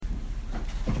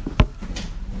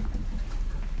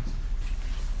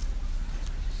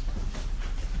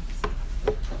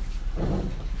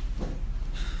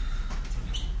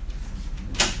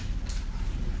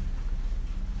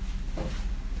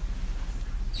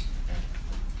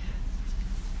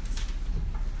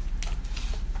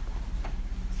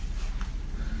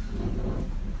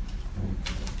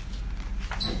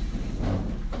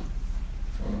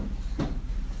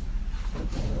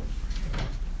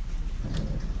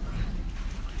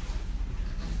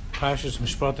Parshas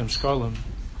Mishpatim Shkolim,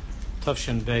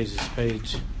 Tavshin Beis is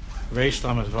page Reish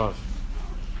Lamed Vav.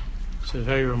 It's a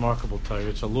very remarkable Torah.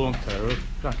 It's a long Torah. We're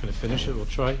not going to finish it. We'll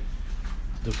try to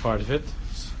do part of it.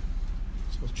 So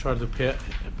we'll try to do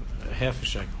half a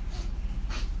shekel.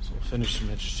 So we'll finish the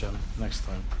Mitzvah next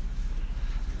time.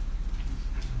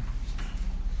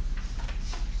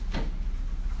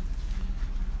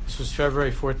 This was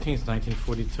February 14th,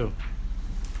 1942.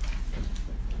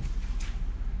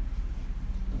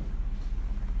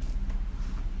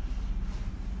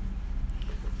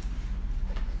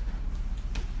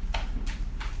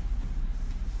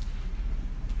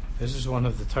 This is one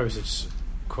of the Torahs that's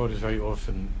quoted very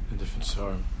often in different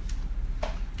Svarim.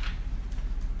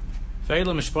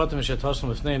 Ve'ela mishpatim mishetosam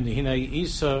with name the Hinei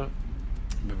Isa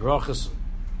bebrachas.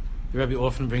 The Rebbe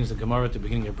often brings the Gemara at the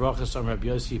beginning of brachas. Am Rabbi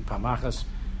Yossi Pamachas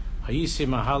Hayisi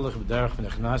Mahalach B'derech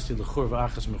V'nechnasti L'chur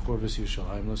V'achas Mechur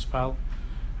V'Yushalayim L'spal.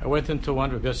 I went into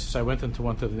one of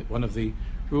the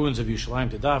ruins of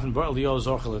Yerushalayim to daven. Bar Elio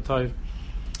Zochel L'Tayv.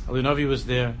 Elinovi was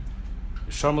there.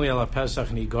 Shomli ala Pesach,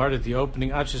 and he guarded the opening.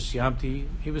 Achas Yamti,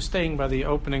 he was staying by the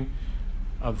opening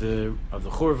of the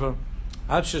churva.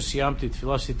 Achas Yamti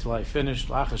Tfilasi till I finished.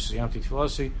 Lachas Yamti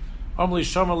Tfilasi. Omli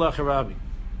Shomalech Rabbi.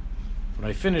 When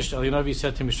I finished, Elinovi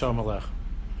said to me, Shomalech.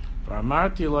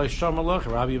 V'amarti Eloi Shomalech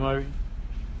Rabbi Mari.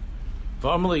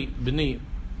 V'omli B'ni.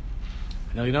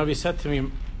 And Elinovi said to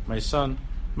me, my son,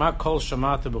 Ma kol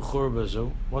shamata b'churva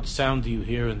zu. What sound do you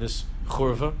hear in this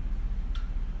churva?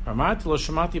 I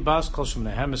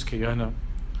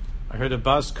heard a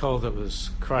bas kol that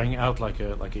was crying out like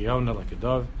a yonah, like a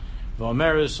dove.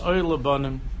 V'omeris oy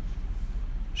labanim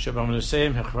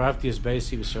shebamanusayim hechrafti es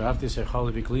beisi v'serafti es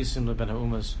hechali v'glisim leben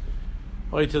ha'umas.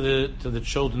 Oy to the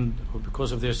children who,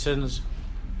 because of their sins,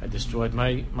 I destroyed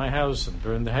my house and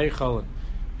burned the heichal and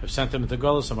have sent them into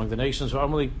Golus among the nations.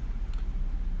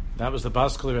 That was the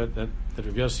bas kol that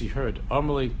Rabbi Yossi heard.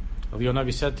 Amali,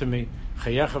 Elionavi said to me,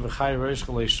 you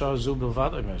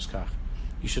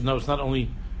should know it's not only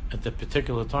at the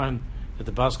particular time that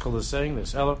the bas kol is saying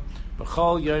this.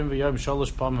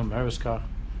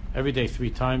 Every day 3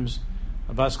 times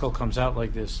a bas kol comes out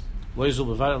like this. That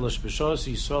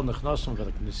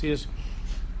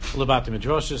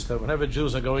whenever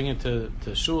Jews are going into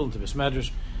shul, into this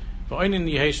medrash, and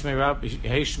they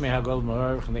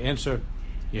answer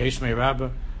Yeheshmei Rabbah,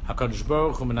 HaKadosh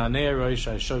Baruch Hu Menanei Rosh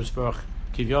HaShavs Baruch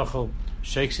Kivyochel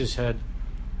shakes his head.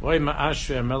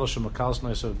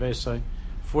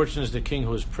 Fortunate is the king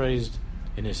who is praised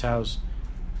in his house.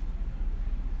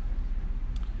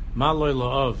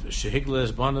 What's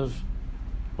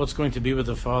going to be with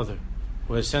the father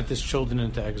who has sent his children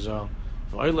into exile?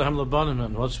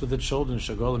 And what's with the children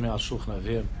who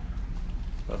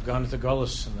have gone into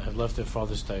Golus and have left their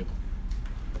father's table?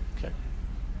 Okay.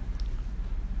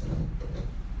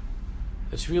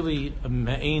 It's really a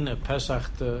me'in, a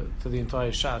Pesach to the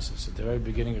entire Shas. It's at the very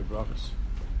beginning of Brachos.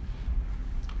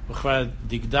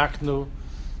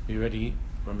 We already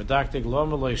were medaktik.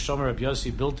 Lomalei shomer Rabbi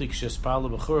Yossi biltik shespala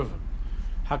b'churva.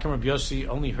 How come Rabbi Yossi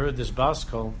only heard this bas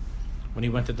kol when he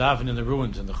went to daven in the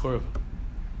ruins in the churva?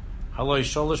 Haloi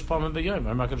sholish pamim b'yom.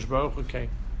 HaKadosh Baruch Hu came.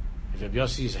 If Rabbi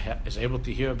Yossi is able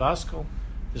to hear a bas kol,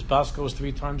 this bas kol is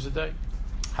 3 times a day.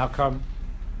 How come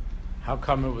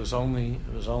it was only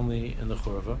in the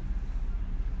churva?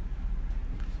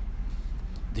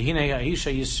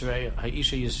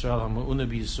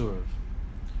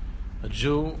 A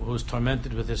Jew who is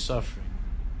tormented with his suffering.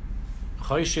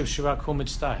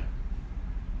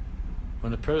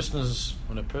 When a person is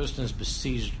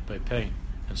besieged by pain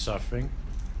and suffering,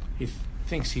 he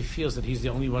feels that he's the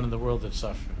only one in the world that's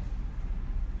suffering.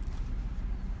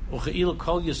 And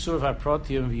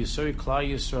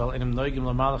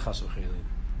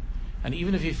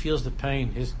even if he feels the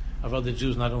pain of other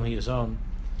Jews, not only his own,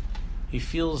 he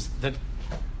feels that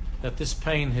this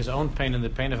pain, his own pain and the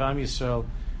pain of Am Yisrael,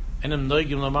 it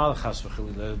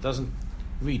doesn't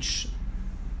reach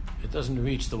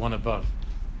the one above.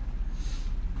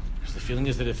 Because the feeling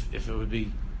is that if it would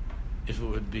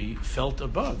be felt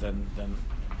above, then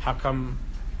how come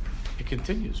it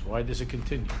continues? Why does it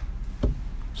continue?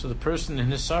 So the person in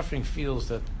his suffering feels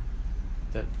that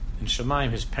in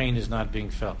Shemaim his pain is not being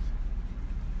felt.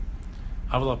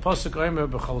 But the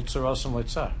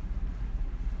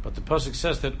pasuk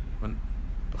says that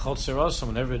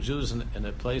whenever a Jew is in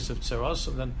a place of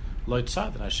tzarosam, then lo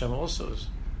tzad, and Hashem also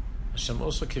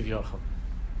kivyochel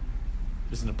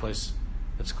is in a place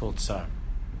that's called tsar.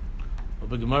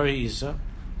 And the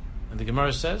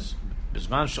Gemara says, that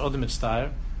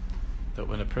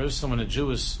when a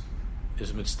Jew is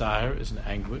mitzdayer, is in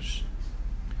anguish,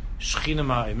 Shechina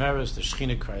ma'imeres, the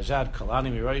Shechina cries out,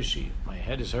 Kalani miroishi, my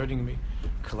head is hurting me,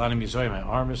 Kalani mizoi, my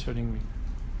arm is hurting me.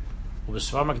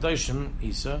 Ubesvar makdoshim,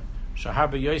 Isa, Shahar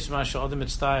b'yois ma'asha adam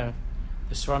mitzdayer.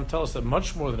 The Svarim tell us that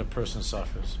much more than a person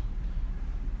suffers,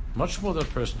 much more than a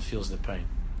person feels the pain.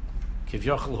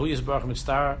 Kivyochel hu yisbarach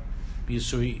mitzdayer,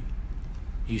 b'yisuri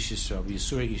Yisrael,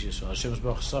 b'yisuri Yisrael. Hashem's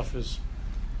Baruch suffers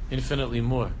infinitely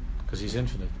more, because he's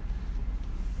infinite,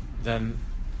 than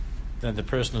the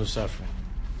person who's suffering.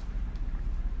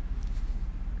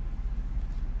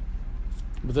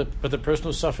 But the person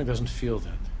who's suffering doesn't feel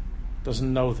that,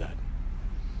 doesn't know that.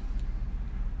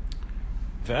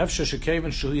 And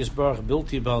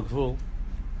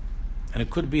it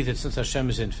could be that since Hashem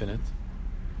is infinite,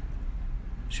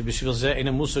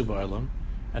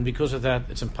 and because of that,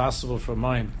 it's impossible for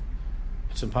a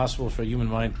human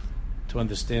mind to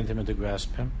understand him and to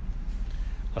grasp him.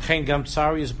 As I just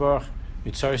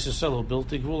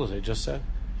said.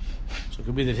 So it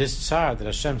could be that his tsar, that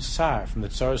Hashem's tsar from the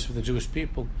tsars for the Jewish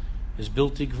people, is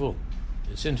bilti gvul.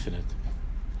 It's infinite.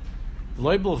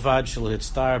 Not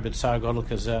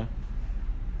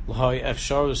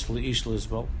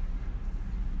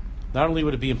only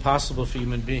would it be impossible for a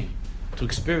human being to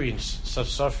experience such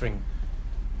suffering,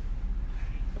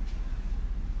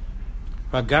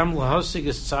 but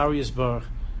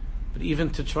even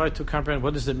to try to comprehend,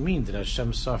 what does it mean that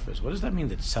Hashem suffers? What does that mean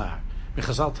that tsar?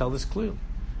 Chazal tell this clearly.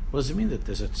 What does it mean that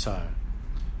there's a tsar?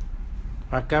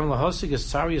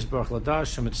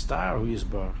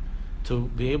 To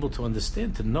be able to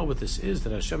understand, to know what this is,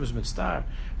 that Hashem is mitzvah,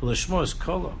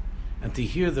 and to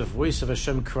hear the voice of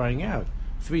Hashem crying out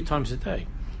 3 times a day.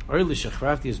 The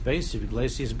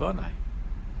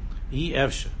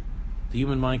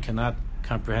human mind cannot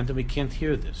comprehend and we can't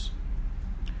hear this.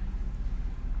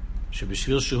 It's beyond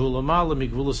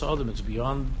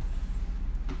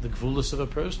the gvulus of a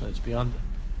person. It's beyond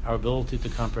our ability to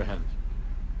comprehend.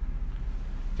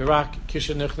 Only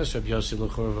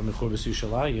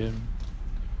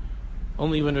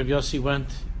when Rabbi Yossi went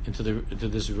into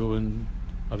this ruin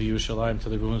of Yerushalayim, to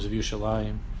the ruins of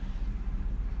Yerushalayim,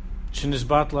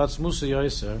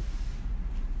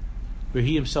 where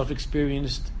he himself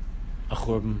experienced a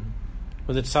churban,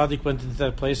 where the tzaddik went into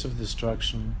that place of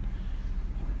destruction,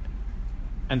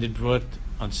 and it brought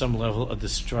on some level a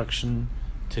destruction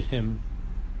to him,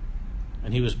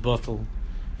 and he was bottled.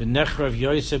 And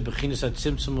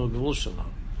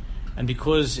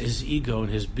because his ego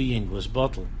and his being was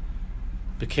bottled,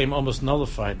 became almost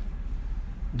nullified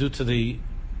due to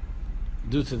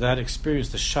that experience,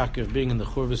 the shock of being in the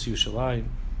Churvas Yerushalayim.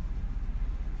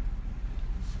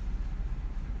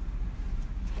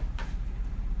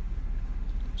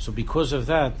 So because of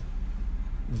that,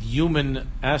 the human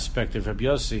aspect of Rabbi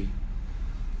Yossi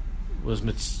was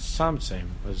mitzamtzem,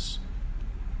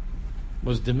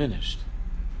 was diminished.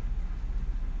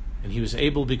 And he was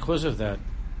able, because of that,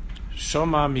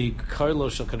 Shoma mi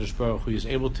kailo shel Kadosh Baruch Hu, he was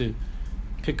able to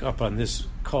pick up on this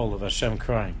call of Hashem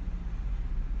crying.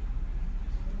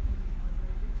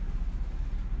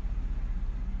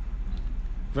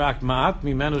 V'ak ma'at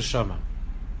mimenu shama,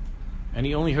 and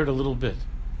he only heard a little bit.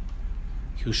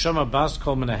 Hushama bas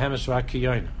kol menahemes rak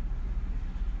kiyoina.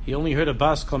 He only heard a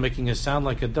bas kol making a sound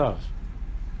like a dove,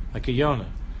 like a yona.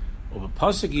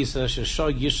 Pasuk Yisa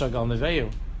sheshog yishag al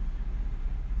neveyu,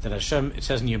 that Hashem, it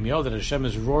says in Yirmiyahu that Hashem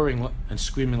is roaring and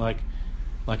screaming like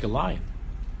a lion.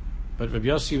 But Rabbi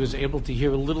Yossi was able to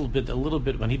hear a little bit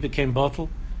when he became bottled,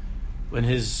 when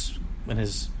his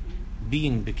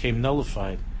being became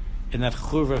nullified in that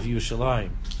churva of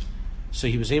Yerushalayim. So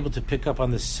he was able to pick up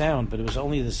on the sound, but it was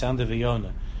only the sound of a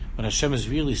yona, when Hashem is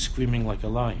really screaming like a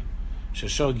lion.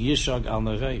 Sheshog yishag al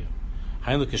neveyu,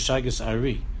 hainu k'shagas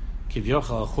ari,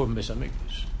 kivyochal al churban beis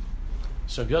hamikdash.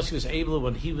 So Rabbi Yossi was able,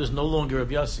 when he was no longer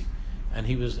Rabbi Yossi, and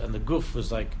the guf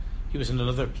was like, he was in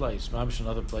another place, mamish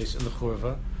another place in the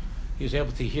churva, he was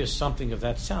able to hear something of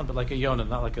that sound, but like a yonah,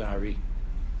 not like an ari.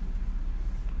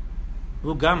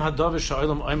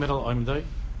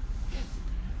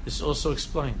 This also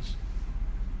explains,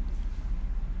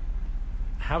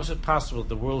 how is it possible that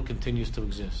the world continues to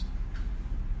exist?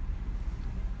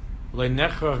 How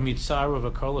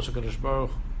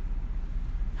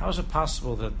is it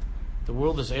possible that the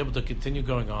world is able to continue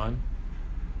going on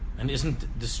and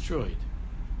isn't destroyed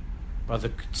by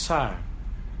the tsar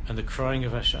and the crying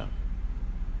of Hashem.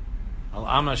 Al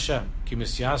Am Hashem, ki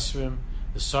misyasvim,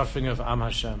 the suffering of Am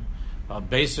Hashem, al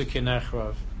Beisa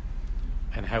kinechrov,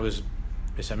 and how his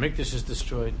Hamikdash is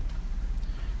destroyed.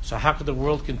 So how could the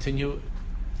world continue?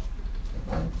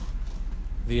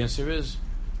 The answer is,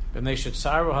 because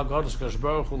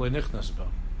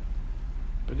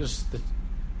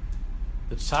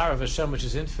the tsar of Hashem, which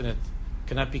is infinite,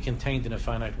 cannot be contained in a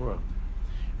finite world.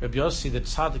 Rabbi Yossi, the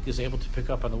tzaddik is able to pick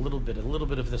up on a little bit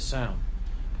of the sound,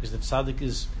 because the tzaddik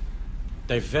is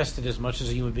divested as much as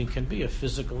a human being can be of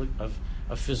physical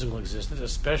existence,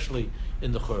 especially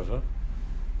in the churva.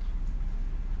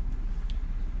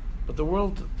 But the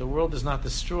world is not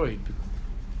destroyed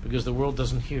because the world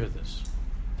doesn't hear this.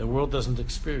 The world doesn't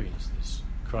experience this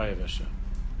cry of Hashem.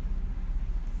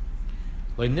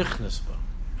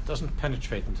 It doesn't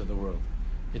penetrate into the world.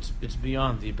 It's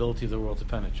beyond the ability of the world to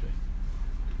penetrate.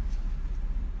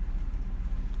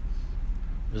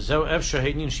 Perhaps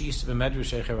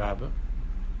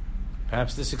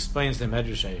this explains the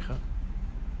Medrash Eicha.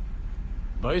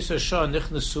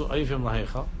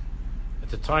 At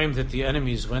the time that the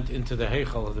enemies went into the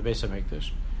Heichal of the Beis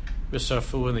HaMikdash,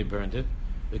 V'sarfu, and they burned it,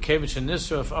 the Kevich and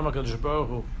Nisra of Amakadosh Baruch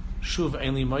Hu Shuv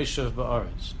Einli Moshev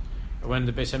Ba'aretz. When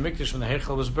the Beis HaMikdash, when the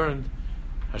Heichal was burned,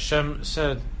 Hashem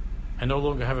said, I no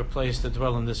longer have a place to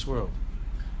dwell in this world.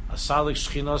 Asalik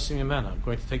Shchinosim Yemena, I'm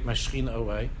going to take my Shechina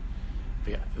away.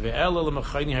 Ve'el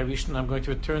L'machayni Harishon, I'm going to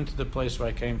return to the place where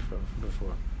I came from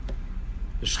before.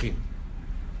 The Shechin.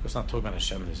 It's not talking about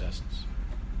Hashem in his essence.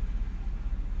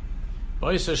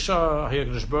 At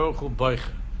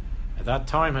that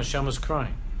time, Hashem was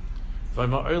crying.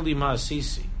 And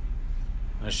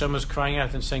Hashem was crying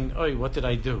out and saying, Oi, what did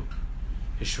I do?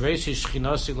 I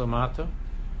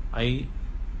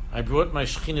brought my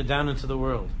Shekhinah down into the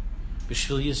world.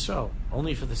 B'shvil Yisrael,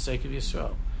 only for the sake of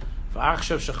Yisrael.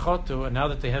 And now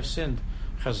that they have sinned,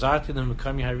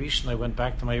 I went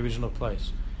back to my original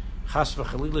place. I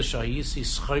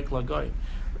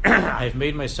have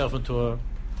made myself into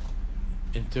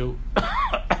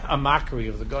a mockery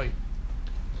of the Goy.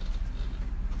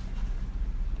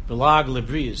 Belag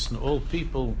lebrius, and all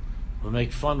people will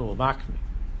make fun, will mock me.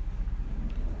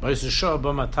 At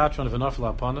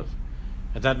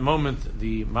that moment,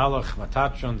 the Malach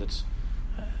Matatron, that's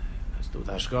the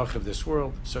Hashgach of this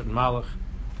world, a certain Malach,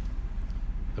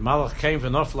 the Malach came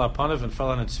v'nofla upanav and fell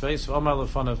on its face,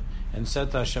 and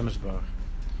said to Hashem Yisbarach,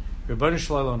 Rebbeinu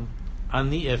Shalom,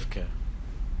 ani evke,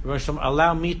 Rebbeinu Shalom,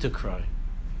 allow me to cry.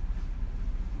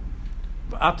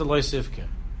 The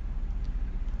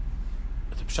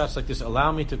pshat's like this: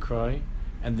 allow me to cry,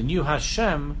 and then you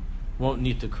Hashem won't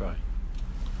need to cry.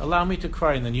 Allow me to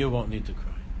cry, and then you won't need to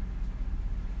cry.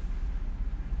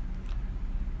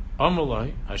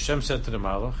 Amulai, Hashem said to the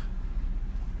Malach,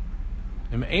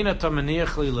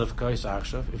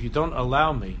 if you don't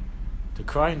allow me to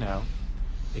cry now,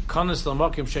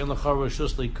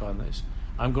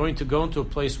 I'm going to go into a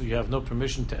place where you have no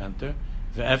permission to enter,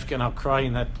 and I'll cry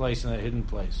in that place, in that hidden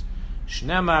place. If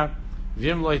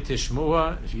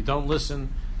you don't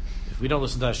listen, if we don't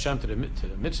listen to Hashem, to the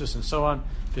mitzvahs and so on,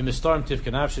 b'mistarim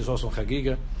tivka nafshi is also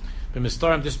chagiga.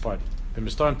 B'mistarim, this part,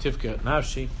 b'mistarim tivka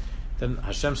nafshi, then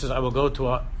Hashem says, I will go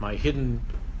to my hidden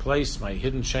place, my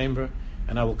hidden chamber,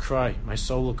 and I will cry. My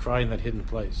soul will cry in that hidden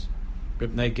place.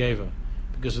 B'bnei Geva,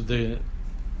 because of the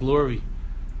glory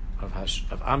of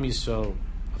Am Yisrael,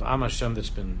 of Am Hashem that's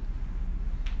been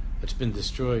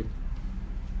destroyed.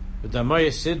 In my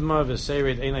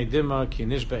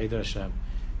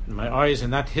eyes, in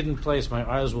that hidden place, my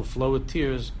eyes will flow with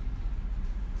tears,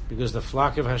 because the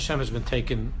flock of Hashem has been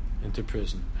taken into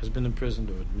prison, has been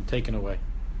imprisoned or been taken away.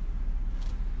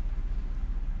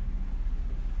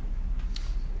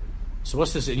 So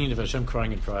what's this inyan of Hashem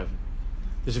crying in private?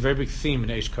 There's a very big theme in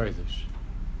Eish Kodesh.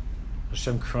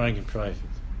 Hashem crying in private.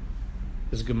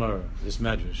 This Gemara, this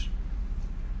Medrash.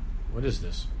 What is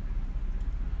this?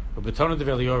 In the Tana of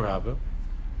Eliyahu Rabbah,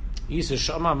 he says,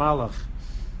 Shama Malach.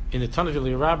 In the Tana of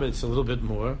Eliyahu Rabbah, it's a little bit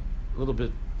more.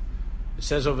 It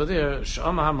says over there,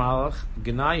 Shama HaMalach,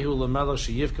 Gnaihu L'melach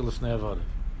Sheyivke L'fnei Avodav.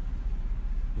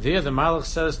 There, the Malach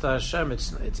says to Hashem,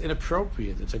 it's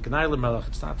inappropriate. It's a Gnai L'melach.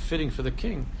 It's not fitting for the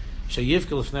king.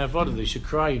 Sheyivke L'fnei Avodav. They should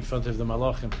cry in front of the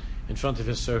Malachim, in front of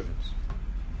his servants.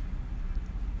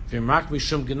 V'mak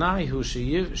mishum Gnaihu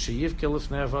Sheyivke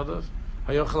L'fnei Avodav.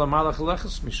 Hayochel HaMalach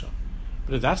Lechas Misham.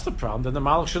 But if that's the problem, then the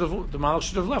Malach should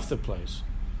have left the place.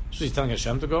 So he's telling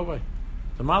Hashem to go away.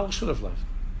 The Malach should have left.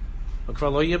 Then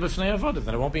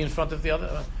it won't be in front of the other.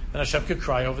 Then Hashem could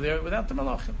cry over there without the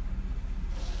Malachim.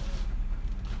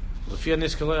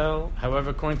 However,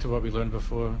 according to what we learned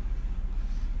before,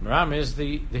 Maram is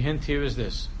the hint here is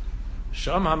this.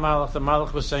 Sham HaMalach, the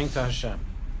Malach was saying to Hashem,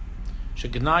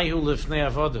 Shegnaihu lifnei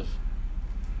avodav.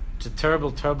 It's a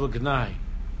terrible, terrible gnai.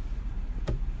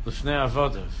 Lifnei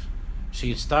avodav.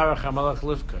 Sheyitzdarach HaMalach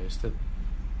livkais,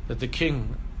 that the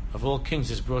king of all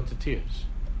kings is brought to tears.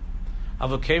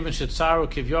 Avokaven shetzaru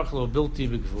kivyochel bilti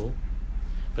b'gvul.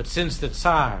 But since the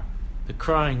tsar, the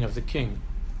crying of the king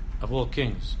of all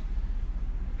kings,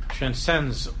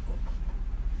 transcends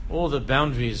all the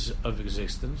boundaries of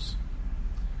existence,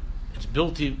 it's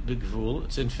bilti b'gvul,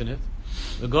 it's infinite.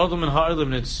 The Godel and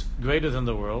Ha'olam, it's greater than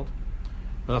the world.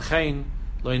 Therefore,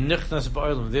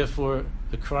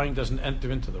 the crying doesn't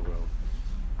enter into the world.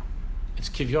 It's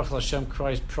Kivyochel Hashem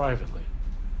cries privately.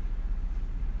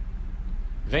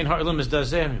 Vein Ha'olam is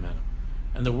dazeh mimenu,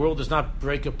 and the world does not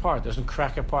break apart, doesn't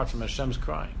crack apart from Hashem's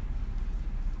crying.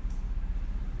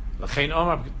 That's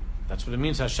what it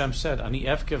means. Hashem said, "Ani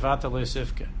efke v'ata lo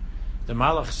yisifke." The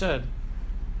Malach said,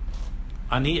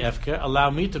 "Ani efke, allow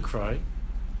me to cry."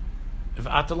 If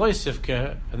ata lo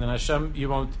yisifke, and then Hashem, you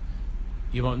won't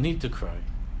need to cry.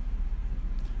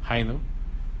 Hainu,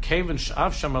 keven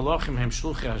sh'av shamalachim hem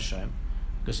shluchei Hashem,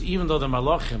 because even though the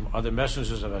malachim are the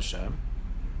messengers of Hashem,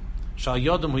 shal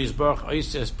yodem hu yisbarach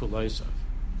oises puloisav.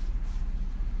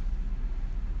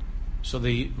 So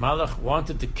the Malach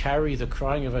wanted to carry the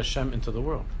crying of Hashem into the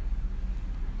world.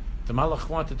 The Malach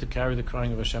wanted to carry the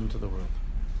crying of Hashem into the world.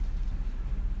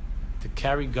 To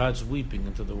carry God's weeping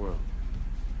into the world.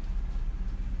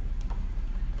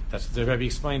 That's what the Rebbe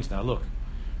explains now. Look.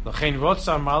 Hashem wanted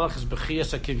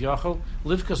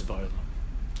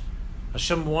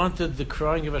the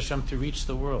crying of Hashem to reach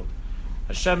the world.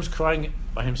 Hashem's crying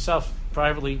by himself,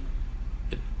 privately,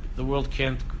 the world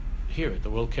can't hear it. The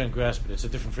world can't grasp it. It's a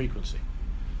different frequency.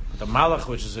 But the Malach,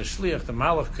 which is a Shliach, the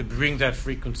Malach could bring that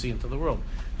frequency into the world.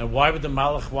 Now, why would the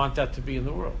Malach want that to be in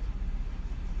the world?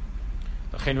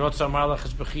 The Malach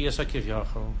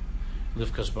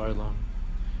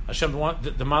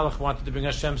wanted to bring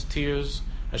Hashem's tears,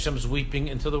 Hashem's weeping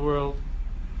into the world.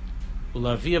 And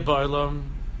the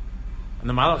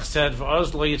Malach said,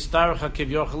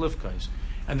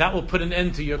 and that will put an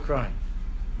end to your crying.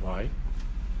 Why?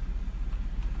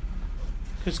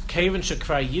 Because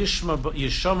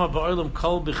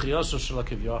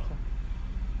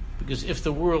if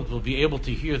the world will be able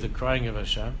to hear the crying of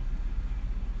Hashem,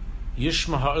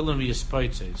 Yishma ha'olam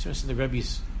v'yispaitze. Seriously, the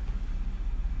Rebbe's,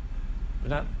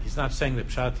 he's not saying the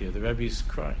pshat here. The Rebbe's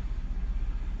crying.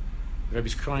 The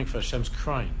Rebbe's crying for Hashem's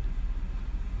crying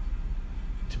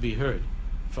to be heard,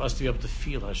 for us to be able to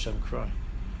feel Hashem crying,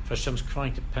 for Hashem's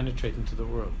crying to penetrate into the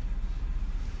world.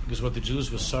 Because what the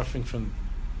Jews were suffering from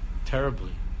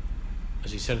terribly,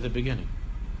 as he said at the beginning,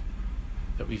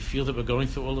 that we feel that we're going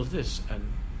through all of this,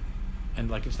 and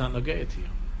like it's not nogea to you.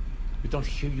 We don't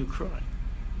hear you cry.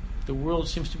 The world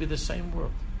seems to be the same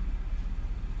world.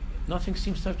 Nothing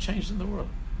seems to have changed in the world.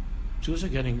 Jews are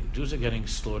getting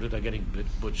slaughtered, are getting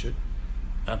butchered.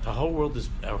 Our whole world is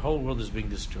being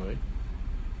destroyed.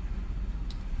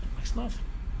 It makes nothing.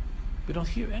 We don't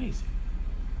hear anything.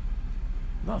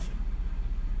 Nothing.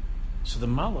 So the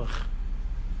Malach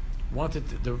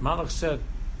said,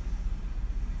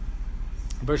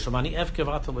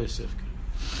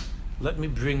 let me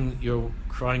bring your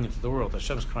crying into the world.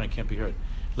 Hashem's crying can't be heard.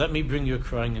 Let me bring your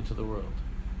crying into the world.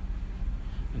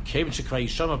 And then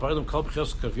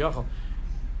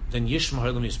Yishma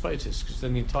Ha'olam Yispaitis, because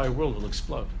then the entire world will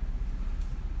explode,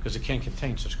 because it can't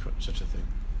contain such a thing.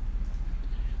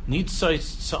 Nitzai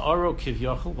Sa'aro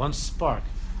Kivyachal, one spark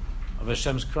of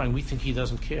Hashem's crying. We think He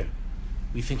doesn't care.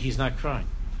 We think He's not crying.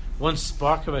 One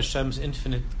spark of Hashem's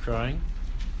infinite crying,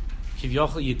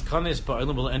 Kivyachal Yikanes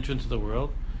Ba'olam, will enter into the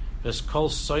world. There's Kol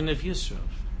Soinev Yisrael,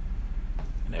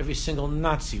 and every single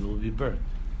Nazi will be burned.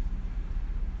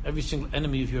 Every single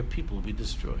enemy of your people will be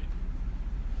destroyed.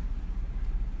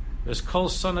 There's Kol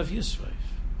Son of Yisrael.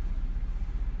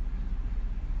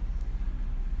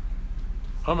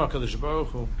 Omar Kadosh Baruch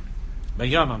Hu, by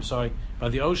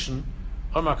the ocean.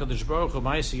 Omar Kadosh Baruch Hu,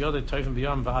 Ma'aseh Yodei Tovim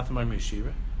B'Yam V'Atamar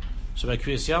Mishira. So by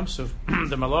Kriyas Yamsuf,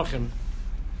 the Malachim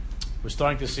were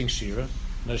starting to sing Shira.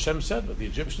 And Hashem said, but the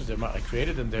Egyptians, I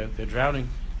created them, they're drowning,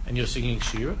 and you're singing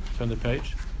Shira. Turn the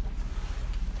page.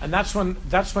 And that's when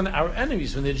our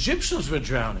enemies, when the Egyptians were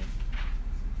drowning,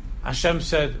 Hashem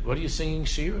said, what are you singing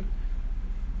Shira?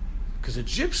 Because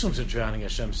Egyptians are drowning,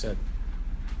 Hashem said,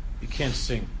 you can't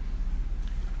sing.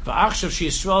 V'achshav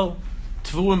she'Yisrael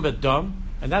tvuim b'dam,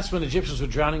 and that's when the Egyptians were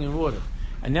drowning in water.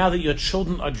 And now that your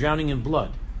children are drowning in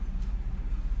blood,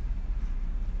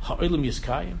 ha'olam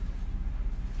yiskayim,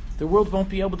 the world won't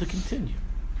be able to continue.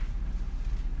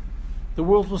 the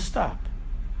world will stop.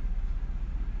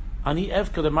 Ani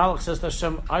Evka, the Malach says to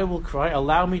Hashem, I will cry,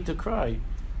 allow me to cry.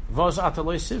 Vaz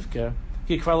ataloi sivka,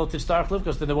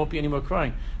 because then there won't be any more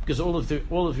crying. Because all of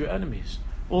your enemies,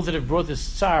 all that have brought this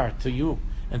tsar to you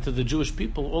and to the Jewish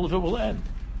people, all of it will end.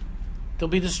 They'll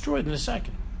be destroyed in a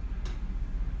second.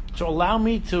 So allow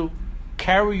me to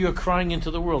carry your crying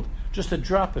into the world, just a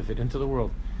drop of it into the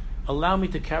world. Allow me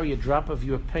to carry a drop of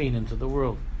your pain into the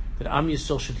world, that Am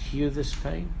Yisrael should hear this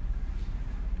pain,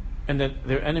 and that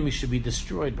their enemies should be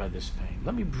destroyed by this pain.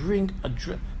 Let me bring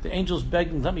the angels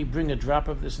begging, let me bring a drop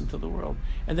of this into the world,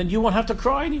 and then you won't have to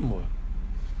cry anymore.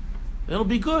 It'll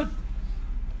be good.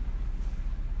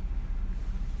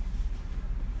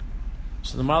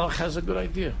 So the Malach has a good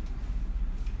idea.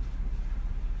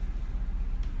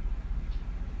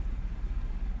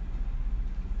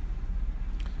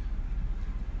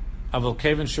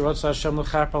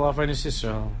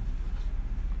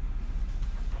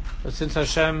 But since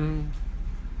Hashem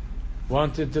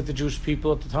wanted that the Jewish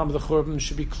people at the time of the Churban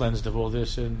should be cleansed of all their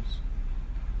sins,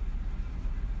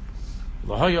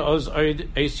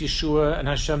 and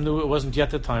Hashem knew it wasn't yet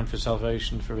the time for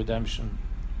salvation, for redemption.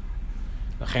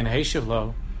 So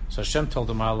Hashem told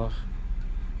the Malach,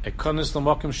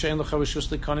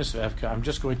 I'm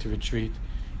just going to retreat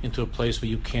into a place where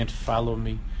you can't follow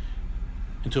me,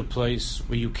 into a place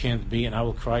where you can't be, and I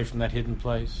will cry from that hidden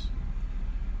place.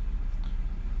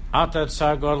 And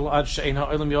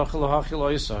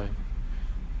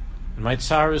my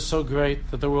tsar is so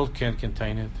great that the world can't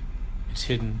contain it. It's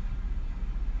hidden.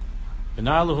 And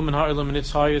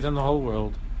it's higher than the whole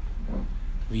world.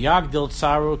 And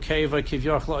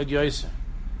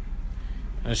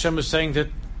Hashem was saying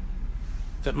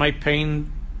that my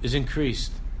pain is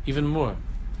increased even more.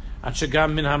 That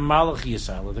even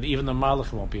the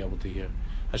Malach won't be able to hear.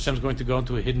 Hashem's going to go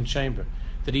into a hidden chamber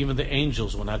that even the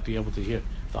angels will not be able to hear.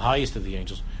 The highest of the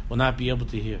angels will not be able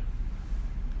to hear.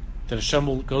 That Hashem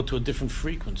will go to a different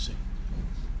frequency.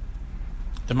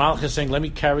 The Malach is saying, let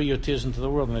me carry your tears into the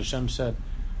world. And Hashem said,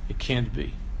 it can't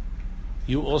be.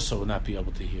 You also will not be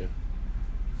able to hear.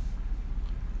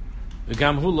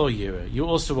 You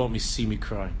also won't see me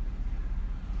crying.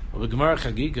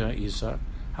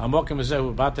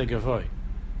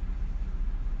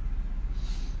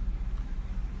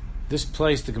 This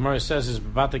place, the Gemara says, is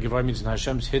B'bata Gevor, means in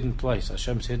Hashem's hidden place,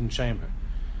 Hashem's hidden chamber.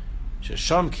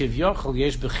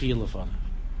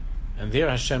 And there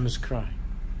Hashem is crying.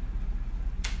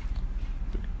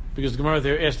 Because the Gemara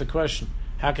there asked the question,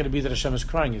 how can it be that Hashem is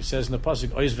crying? It says in the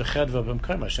pasuk,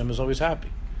 Hashem is always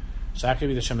happy. So how can it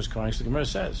be that Hashem is crying? So the Gemara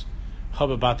says,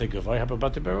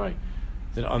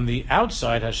 that on the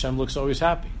outside Hashem looks always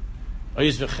happy. But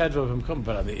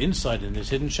on the inside, in this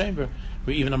hidden chamber,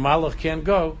 where even a Malach can't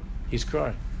go, he's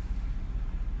crying.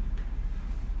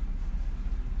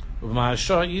 The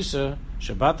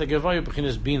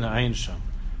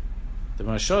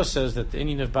Mashah says that the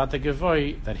Indian of Bata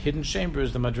Gevoi, that hidden chamber,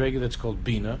 is the Madrega that's called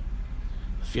Bina.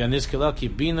 It's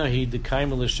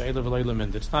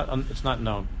not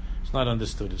known. It's not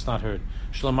understood. It's not heard.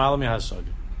 You don't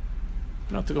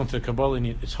have to go into the Kabbalah.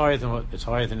 It's higher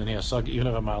than any Hasag, even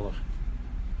of a Malach.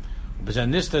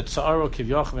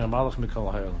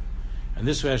 And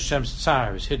this way Hashem's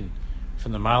tsar is hidden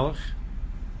from the Malach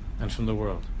and from the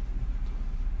world.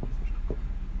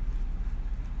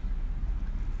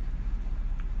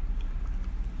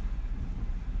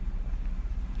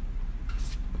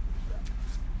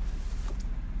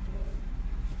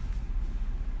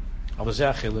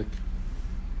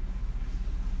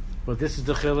 But this is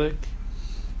the chilik.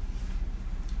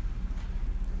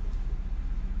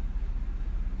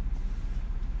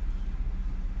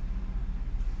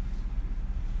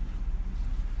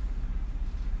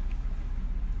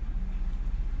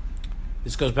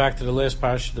 This goes back to the last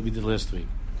parsha that we did last week.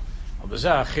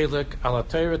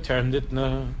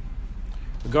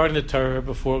 Regarding the Torah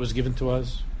before it was given to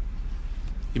us,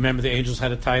 you remember the angels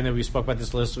had a taina. We spoke about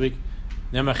this last week.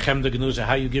 Nema chem de genuza.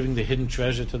 How are you giving the hidden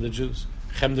treasure to the Jews?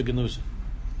 Chem de genuza.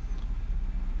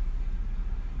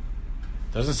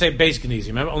 Doesn't say beis genizi.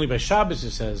 Remember, only by Shabbos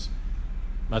it says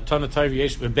matana Torah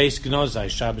yesh beis gnozai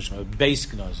Shabbos beis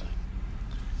gnozai.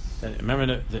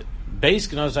 Remember, the beis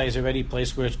gnozai is already a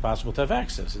place where it's possible to have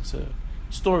access. It's a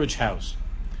storage house.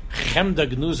 Chem de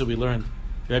genuza, we learned.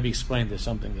 Rebbe explained there's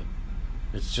something that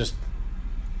it's just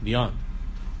beyond.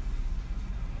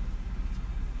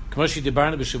 As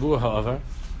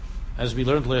we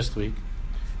learned last week,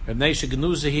 because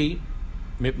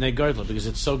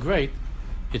it's so great,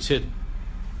 it's hidden.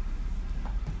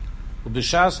 And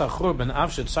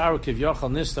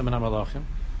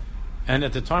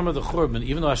at the time of the Churban,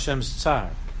 even though Hashem's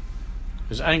tsar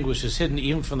His anguish is hidden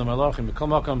even from the Malachim.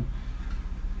 Mikol Makam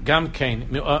Gam Kain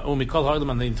Mikol Ha'olam,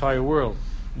 on the entire world.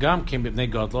 Gam Kain B'nei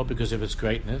Gadlo, because of its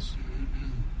greatness,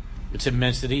 its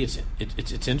immensity, it's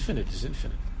infinite. It's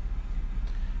infinite.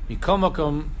 Mikol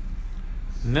Makam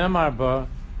Nemar Ba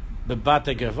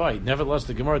Bebate Gavai. Nevertheless,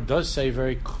 the Gemara does say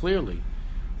very clearly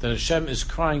that Hashem is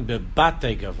crying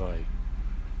Bebate Gavai,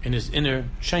 in his inner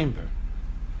chamber.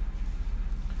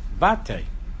 Bate.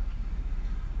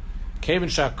 Kevin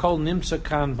Shakol Nimsa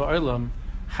Kan Ba'olam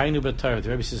Hainu B'Torah. The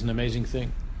Rebbe says an amazing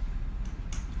thing.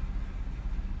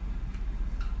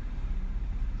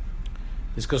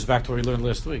 This goes back to what we learned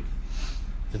last week.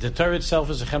 That the Torah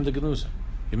itself is a Chem de Genuza.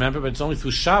 Remember, but it's only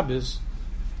through Shabbos,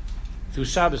 and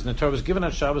the Torah was given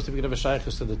on Shabbos to be given a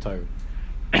shaykhus to the Torah.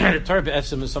 The Torah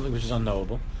Be'etzim is something which is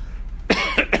unknowable.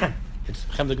 It's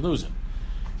Chem de Genuza.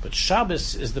 But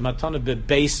Shabbos is the matana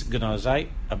bebeis genazai.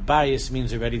 A bias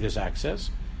means already there's access.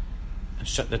 And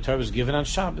the Torah was given on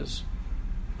Shabbos.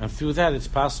 And through that it's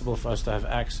possible for us to have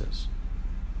access.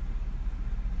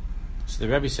 So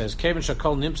the Rebbe says, Kevin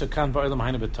Shakol Nimsa Kan Ba'olam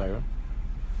Hainu B'Torah.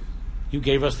 You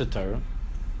gave us the Torah.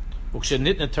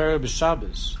 Ukshenitna Torah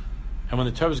b'Shabbos. And when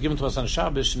the Torah was given to us on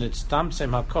Shabbos, and it's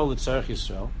Tamsem HaKol L'Tzarech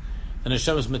Yisrael, then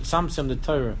Hashem was mitzamtzem the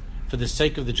Torah for the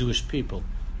sake of the Jewish people.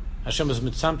 Hashem was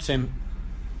mitzamtzem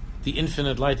the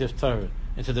infinite light of Torah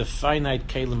into the finite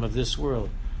kalim of this world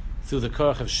through the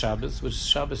koach of Shabbos, which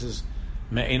Shabbos is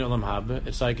me'ein olam haba.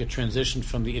 It's like a transition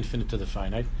from the infinite to the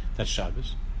finite. That's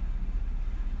Shabbos.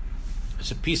 It's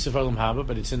a piece of olam haba,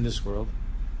 but it's in this world.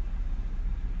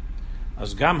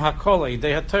 As gam hakol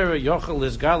idei haTorah yochel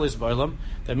lizgalis ba'olam.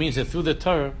 That means that through the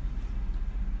Torah,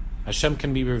 Hashem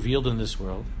can be revealed in this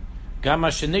world. Gam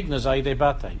hashenignas idei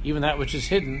batay. Even that which is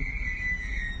hidden.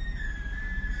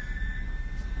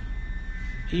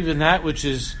 Even that which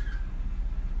is,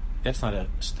 that's not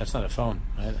a phone.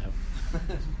 Right?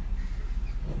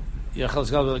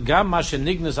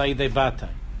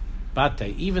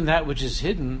 Even that which is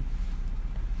hidden,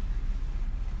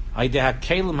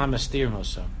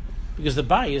 because the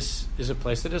bias is a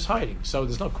place that is hiding. So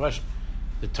there's no question.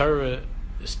 The Torah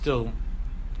is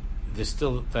there's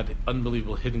still that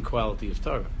unbelievable hidden quality of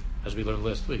Torah, as we learned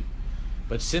last week.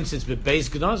 But since it's bebeis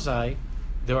gnozai,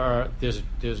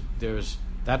 there's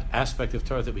that aspect of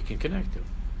Torah that we can connect to,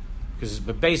 because it's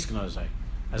bebeis gnozai,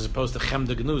 as opposed to chem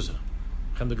de gnuza.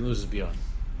 Chem de gnuza is beyond.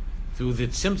 Through the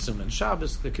tzimtzum and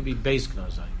Shabbos, there could be beis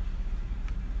gnozai.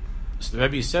 So the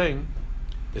Rebbe is saying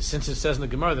that since it says in the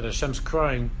Gemara that Hashem's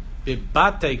crying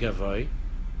bebate gavoi,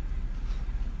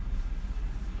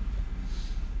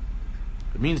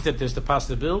 it means that there's the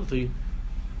possibility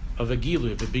of a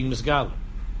gilu, of it being misgala.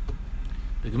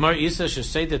 The Gemara Isa should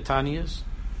say the Taniyas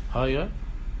Haya.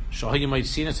 The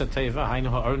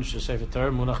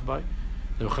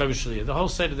whole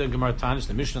side of the Gemara Tanis,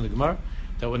 the mission of the Gemara,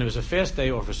 that when it was a fast day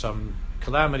or for some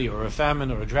calamity or a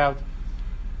famine or a drought,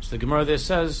 so the Gemara there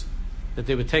says that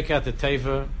they would take out the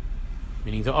Teva,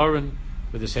 meaning the Aron,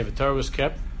 where the Sefer Torah was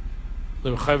kept,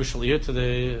 to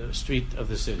the street of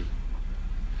the city.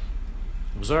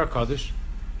 Zohar Kodesh,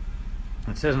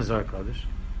 it says in Zohar Kodesh,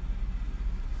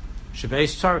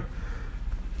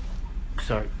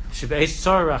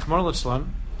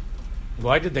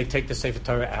 why did they take the Sefer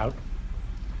Torah out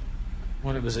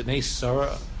when it was an Eis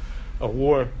Tzara, a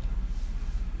war,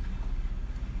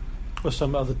 or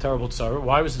some other terrible tzara?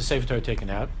 Why was the Sefer Torah taken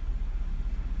out?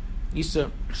 Isa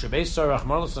Shebeis Tzara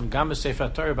Rachmar L'Tzlan Gam Sefer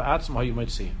Torah Ba'atzma how you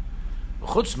might see him.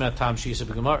 Chutz Me'atam Sheisa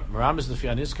B'Gemar Maram is the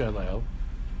Fianiska Leil.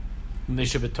 The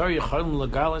Sefer Torah Yichalim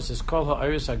Legalis is Kol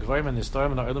Ha'Aris HaGvorim and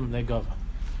Nistarim and Ha'Olam B'nei Gava.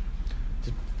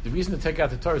 The reason to take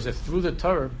out the Torah is that through the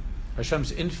Torah,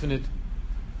 Hashem's infinite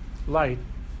light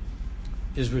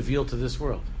is revealed to this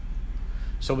world.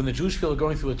 So when the Jewish people are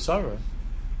going through a tzara,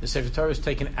 the Sefer Torah is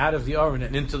taken out of the Aron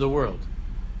and into the world.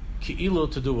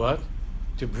 Ki'ilu, to do what?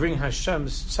 To bring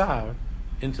Hashem's tzar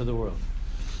into the world.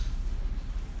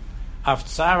 Af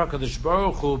tzar HaKadosh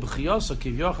Baruch Hu b'chiyasa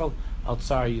kivyochel al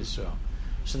tzar Yisrael.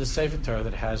 So the Sefer Torah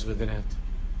that has within it,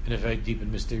 in a very deep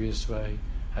and mysterious way,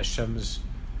 Hashem's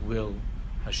will,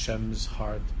 Hashem's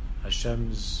heart,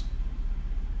 Hashem's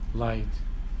light.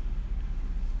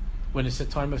 When it's a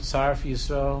time of tzar for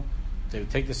Yisrael, they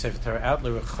would take the Sefer Torah out,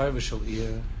 l'rechai v'shel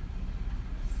ir,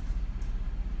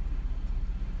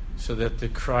 so that the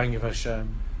crying of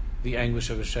Hashem, the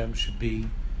anguish of Hashem should be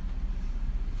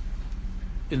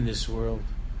in this world.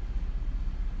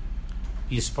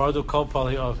 Yispardu kol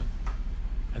pali oven.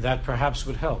 And that perhaps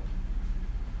would help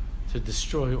to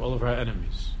destroy all of our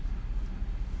enemies.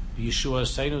 Yeshua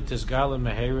Seinu Tizgala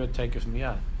Mehera Tekef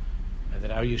Miyad. And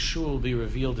that our Yeshua will be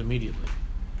revealed immediately.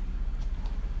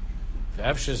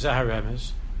 And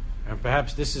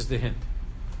perhaps this is the hint.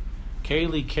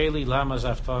 Keli, Keli, lama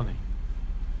zaftani.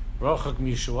 Rochak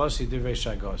mishuasi divrei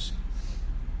shagosi.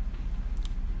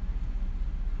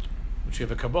 Which we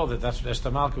have a Kabbalah that's what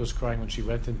Esther Malka was crying when she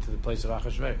went into the place of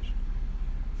Achashverosh.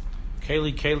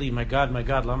 Keli, Keli, my God,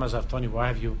 lama zaftani, why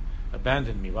have you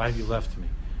abandoned me? Why have you left me?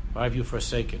 Why have you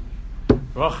forsaken me?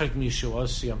 Rochak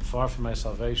mishuasi, I'm far from my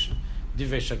salvation.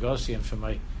 Divrei shagosi, and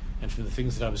from the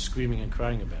things that I was screaming and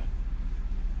crying about.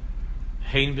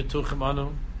 Hein betuchem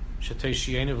anu,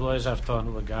 sheteshienu v'lo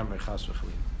zaftanu l'gamrei chas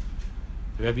v'chalim.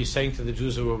 The Rebbe is saying to the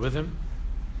Jews who were with him,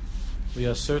 we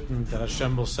are certain that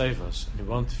Hashem will save us and He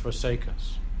won't forsake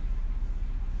us.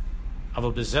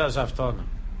 Aval b'zeh zaftanu.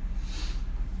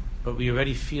 But we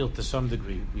already feel, to some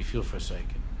degree, we feel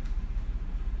forsaken.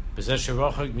 B'zeh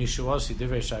sherochak mishuasi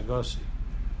divrei shagosi.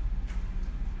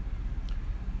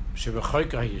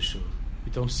 Sherochoika ha-Yeshua.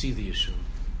 We don't see the Yeshua.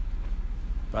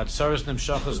 But Tsaras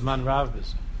Nimshachas Man Rav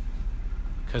B'zeh.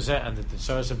 Kazeh, and the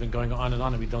Tsaras have been going on,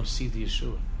 and we don't see the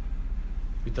Yeshua.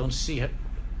 We don't see it.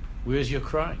 Where's your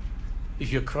crying?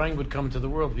 If your crying would come to the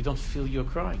world, we don't feel your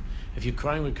crying. If your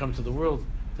crying would come to the world,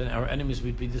 then our enemies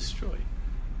would be destroyed.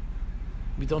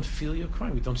 We don't feel your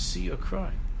crying. We don't see your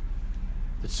crying.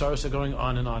 The Tsaras are going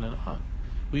on and on and on.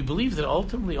 We believe that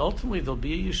ultimately there'll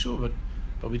be a Yeshua,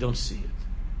 but we don't see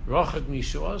it. Rochak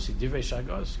mishuasi, divrei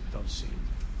shagosi, we don't see it.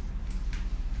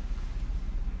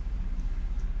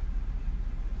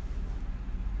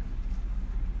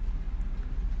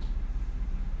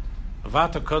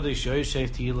 Vata Kodesh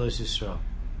Yosef Tehillah Yisrael.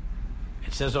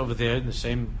 It says over there in the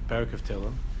same parak of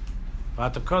Tehillim,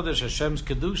 Vata Kodesh Hashem's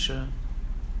Kedusha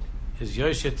is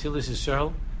Yosef Tehillah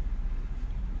Yisrael,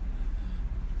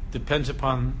 depends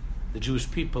upon the Jewish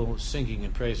people singing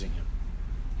and praising Him.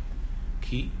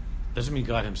 Ki doesn't mean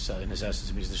God Himself in His essence,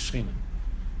 it means the Shekhinah.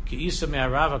 Ki Isa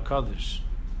Me'arav HaKodesh,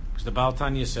 because the Baal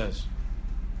Tanya says,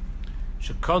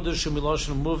 Shekodesh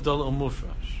Umiloshen Muvdal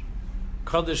Umufrash.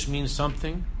 Kodesh means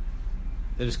something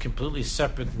that is completely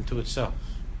separate into itself.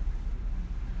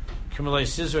 You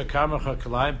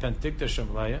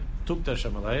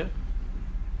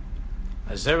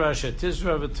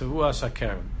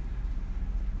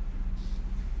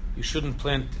shouldn't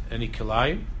plant any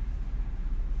kilayim,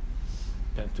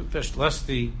 lest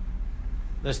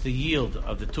the yield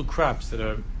of the two crops that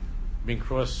are being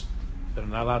crossed, that are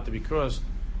not allowed to be crossed,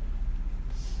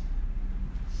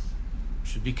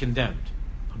 should be condemned.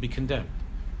 It'll be condemned.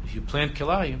 If you plant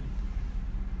kilayim,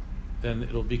 then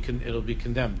it'll be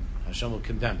condemned. Hashem will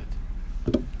condemn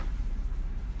it.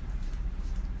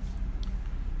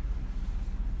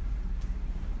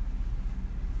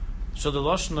 So the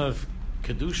lashon of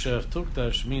kedusha, of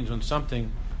tukdash, means when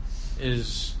something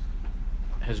has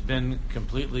been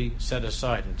completely set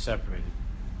aside and separated.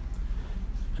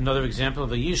 Another example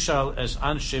of a yishal as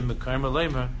anshe mekayim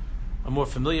lemer, a more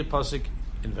familiar pasuk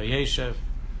in Vayeshev.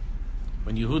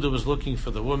 When Yehuda was looking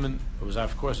for the woman, it was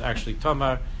of course actually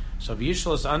Tamar. So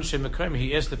Yishal as Anshe Mekayim,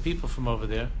 he asked the people from over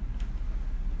there,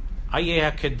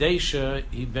 Ayeh HaKadesha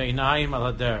hi beinayim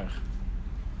al haderech.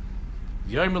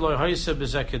 V'yoyim eloi hoyse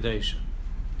b'zeh Kadesha.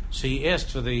 So he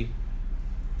asked for the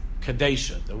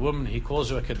Kadesha, the woman, he calls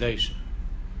her a Kadesha.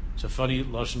 It's a funny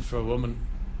lashon for a woman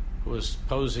who was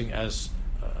posing as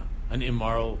an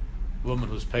immoral woman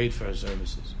who's paid for her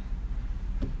services.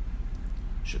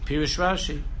 Shapirish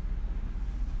Rashi,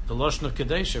 the lashon of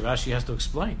Kadesha, Rashi has to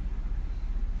explain.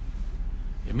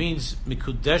 It means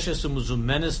mikudeshes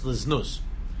umuzumenes liznus.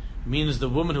 It means the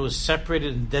woman who is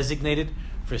separated and designated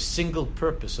for a single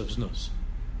purpose of znus.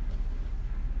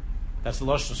 That's the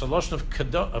lashon. So lashon of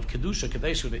kedusha,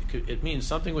 Kadesha, it means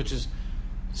something which is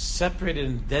separated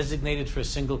and designated for a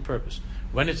single purpose.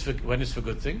 When it's for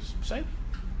good things, say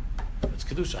that. That's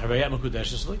kedusha. Harayat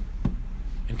mikudeshes li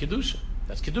in kedusha.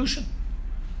 That's kedusha.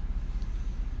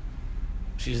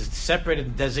 She's separated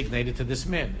and designated to this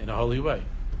man in a holy way.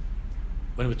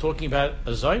 When we're talking about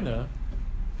a Zaina,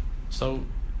 so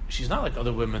she's not like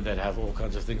other women that have all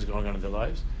kinds of things going on in their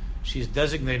lives. She's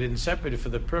designated and separated for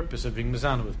the purpose of being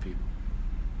mizana with people.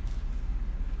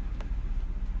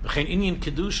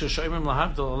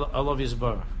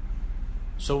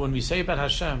 So when we say about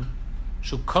Hashem,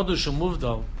 Shu Kodesh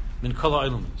Umuvdal min kol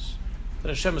ha'olamas, that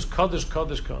Hashem is Kodesh,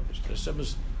 Kodesh, Kodesh. That Hashem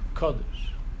is Kodesh.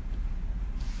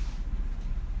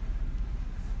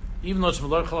 Even though it's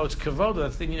Melor Chalal, it's Kavod,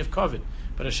 that's the meaning of Kavod.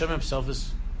 But Hashem Himself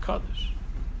is Kodesh.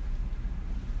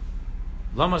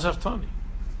 Lama Zaftani.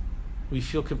 We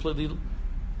feel completely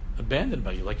abandoned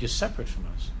by you, like you're separate from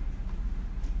us.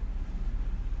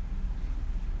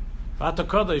 V'ata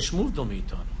Kodesh Muvdal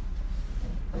Meitanu.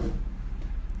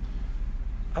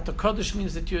 V'ata Kodesh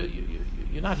means that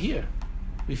you're not here.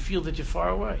 We feel that you're far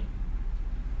away.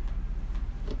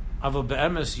 Aval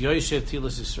be'emes yoyshev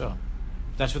tilas Yisrael.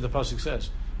 That's what the pasuk says.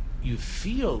 You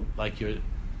feel like you're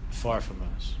far from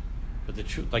us, but the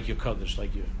truth, like you're kaddish,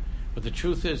 like you. But the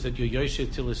truth is that you're yoyshev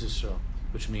tilas Yisrael,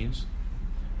 which means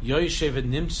yoyshev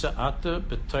nimtza ata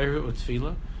b'torah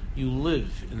utfila. You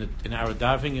live in our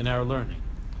davening, in our learning,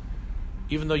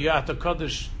 even though you're ata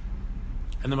kaddish,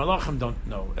 and the malachim don't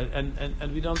know,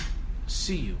 and we don't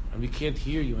see you, and we can't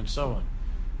hear you, and so on.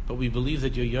 But we believe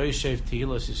that you're yoyshev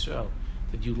tilas Yisrael,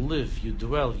 that you live, you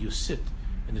dwell, you sit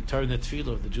in the Torah and the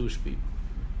Tefillah of the Jewish people.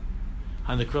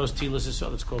 And the cross Tilas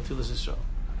Yisrael, it's called Tilas Yisrael.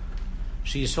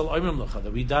 She Yisrael Oimrim Lecha,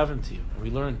 that we daven to you and we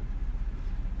learn.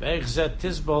 Ve'ech zet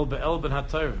tizbol be'el ben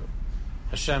ha'Torah.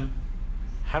 Hashem,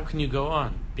 how can you go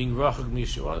on being rachug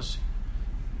mishuas?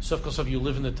 Sof kol sof, you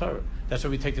live in the Torah. That's why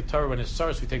we take the Torah when it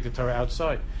starts. We take the Torah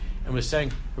outside, and we're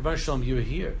saying, Rabban Shalom, you're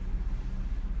here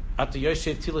at the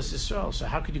Yosef Tilas Yisrael. So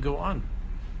how could you go on?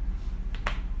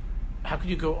 How could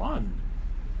you go on?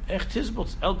 How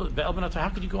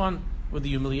could you go on with the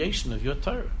humiliation of your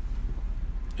Torah,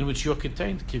 in which you're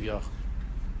contained, Kivyach?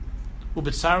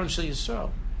 Ubetzaron shel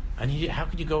Yisrael. And how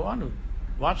could you go on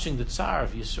watching the Tsar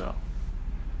of Yisrael?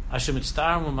 Hashem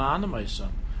itztarim u'ma'anam,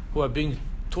 who are being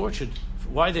tortured.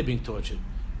 Why are they being tortured?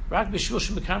 Rak b'shvil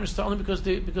shemekamis, only because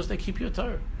they keep your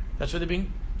Torah. That's why they're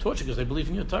being tortured, because they believe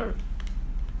in your Torah.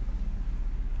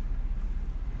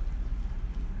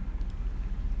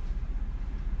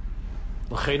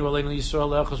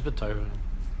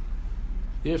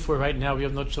 Therefore, right now we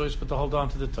have no choice but to hold on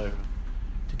to the Torah,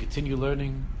 to continue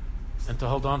learning, and to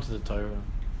hold on to the Torah.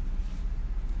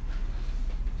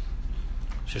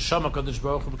 Shesham HaKadosh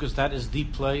Baruch Hu, because that is the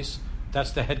place,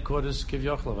 that's the headquarters,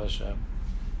 Kivyach of Hashem.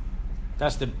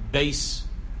 That's the base,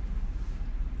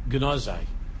 Gnozai.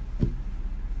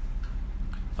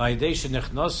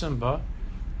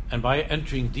 And by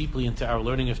entering deeply into our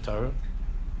learning of Torah,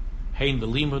 Hein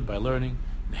b'limud, by learning,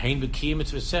 and Hein b'kiyum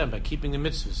mitzvasem, by keeping the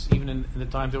mitzvahs, even in the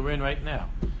time that we're in right now.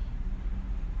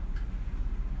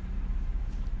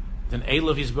 Then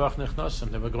Eilav Yisbarach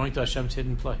nechnosem, then we're going to Hashem's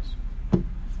hidden place.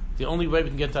 The only way we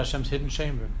can get to Hashem's hidden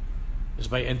chamber is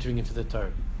by entering into the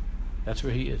Torah. That's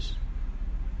where He is.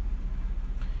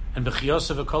 And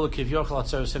b'chiyosav v'kol kivyochel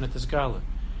atzar senet esgala.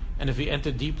 And if we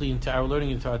enter deeply into our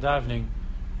learning, into our davening,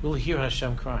 we'll hear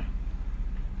Hashem crying.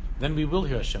 Then we will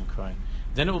hear Hashem crying.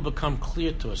 Then it will become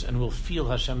clear to us, and we'll feel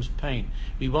Hashem's pain.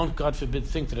 We won't, God forbid,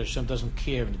 think that Hashem doesn't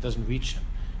care and it doesn't reach Him.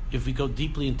 If we go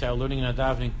deeply into our learning and our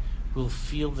davening, we'll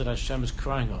feel that Hashem is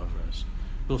crying over us.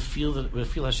 We'll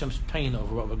feel Hashem's pain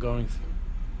over what we're going through.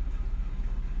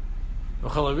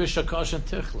 And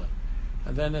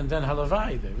then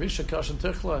halavai, the risha kash and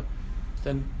tichla,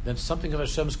 then something of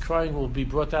Hashem's crying will be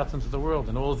brought out into the world,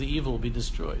 and all of the evil will be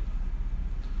destroyed.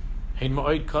 The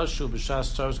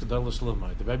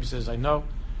Rebbe says, I know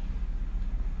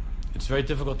it's very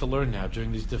difficult to learn now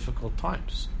during these difficult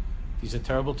times. These are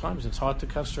terrible times. It's hard to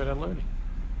concentrate on learning.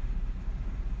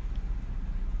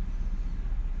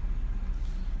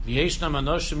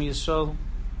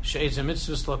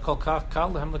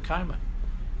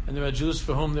 And there are Jews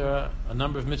for whom there are a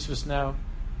number of mitzvahs now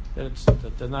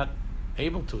that they're not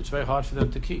able to. It's very hard for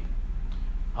them to keep.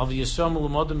 But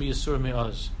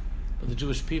the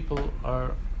Jewish people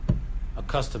are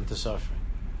accustomed to suffering.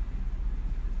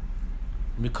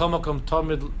 And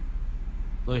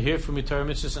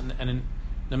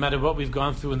no matter what we've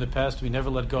gone through in the past, we never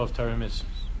let go of Torah mitzvahs.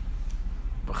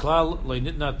 When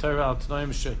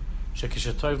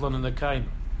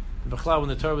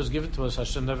the Torah was given to us,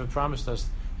 Hashem never promised us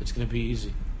it's going to be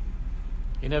easy.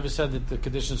 He never said that the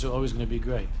conditions are always going to be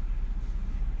great.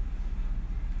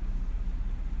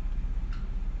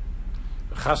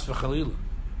 So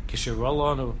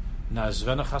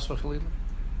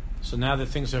now that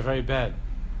things are very bad,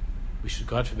 we should,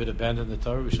 God forbid, abandon the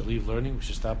Torah. We should leave learning. We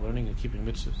should stop learning and keeping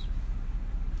mitzvahs.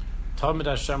 Talmud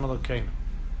Hashem Elokeinu.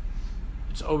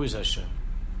 It's always Hashem.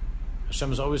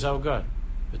 Hashem is always our God.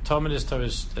 The Talmud is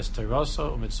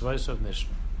Terasa u'mitzvayso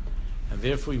nishma, and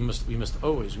therefore we must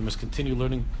continue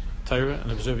learning Torah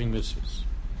and observing mitzvahs.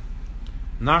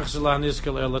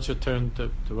 Let's return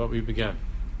to what we began.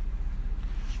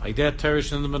 By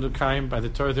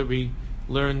the Torah that we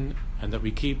learn and that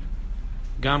we keep,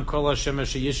 then the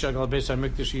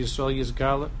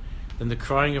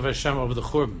crying of Hashem over the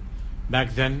Churban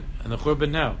back then and the Churban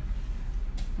now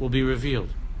will be revealed.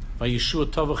 By Yeshua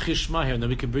Tova Chishmah, and then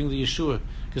we can bring the Yeshua,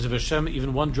 because if Hashem,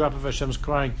 even one drop of Hashem's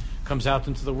crying comes out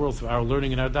into the world through our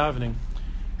learning and our davening,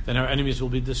 then our enemies will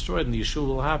be destroyed and the Yeshua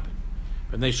will happen.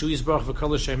 But the Yeshua Yisbarach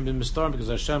v'kol Hashem bin mistar, because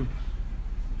Hashem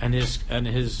and his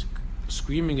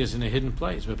screaming is in a hidden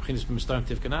place. But through the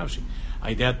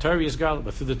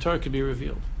Torah it can be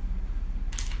revealed.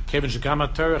 Kevin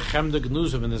Shagama Torah Chem de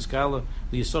Gnuza, when the Skala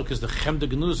Liyasok is the Chem de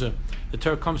Gnuza, the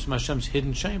Torah comes from Hashem's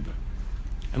hidden chamber,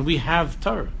 and we have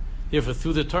Torah. Therefore,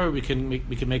 through the Torah, we can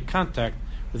make contact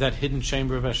with that hidden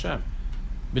chamber of Hashem.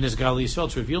 Ben Izgal Yisrael,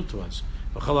 it's revealed to us.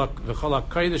 And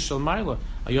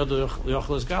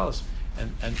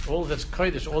all that's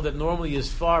kodesh, all that normally is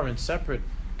far and separate,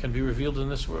 can be revealed in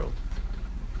this world.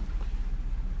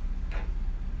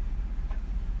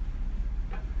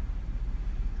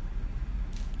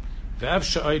 And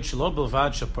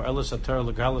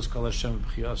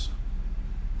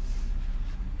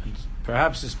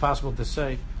perhaps it's possible to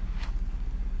say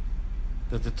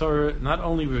that the Torah not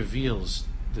only reveals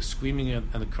the screaming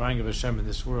and the crying of Hashem in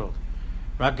this world,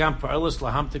 but that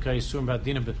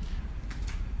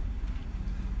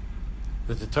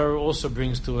the Torah also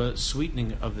brings to a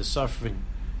sweetening of the suffering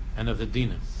and of the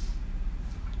dinah.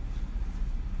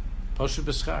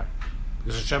 Because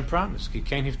Hashem promised, if you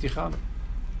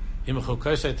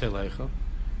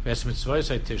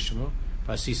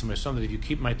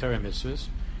keep my Torah mitzvahs,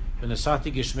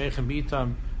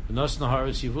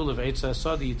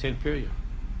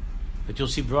 that you'll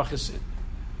see brachas.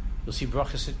 You'll see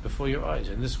brachas before your eyes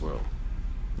in this world,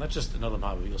 not just another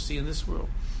Olam. You'll see in this world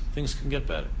things can get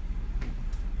better.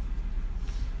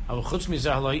 Says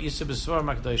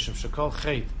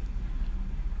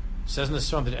in the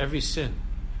Swarm that every sin,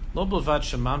 not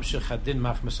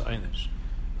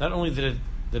only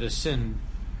that a sin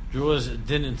draws a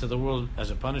din into the world as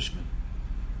a punishment,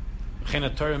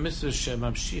 and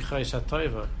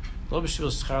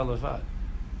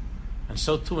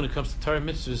so too when it comes to Torah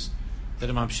mitzvahs, that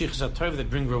a mamshich zatarv that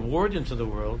bring reward into the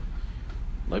world,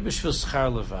 it's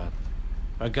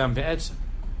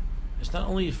not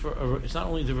only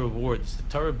the reward; it's the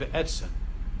Torah be'etzem.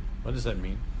 What does that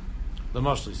mean? The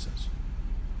Moshli says,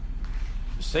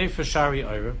 "Sefer Shari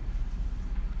Eira,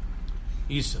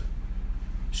 Isa,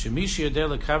 Shemishi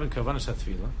Yadei LeKavan Kavanas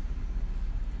HaTefila."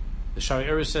 The Shari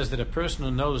Eira says that a person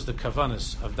who knows the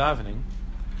kavanas of davening,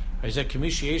 if you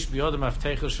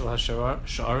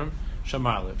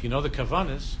know the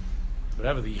kavanas,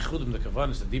 whatever the yichudim, the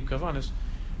kavanas, the deep kavanas,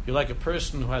 you're like a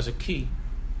person who has a key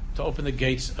to open the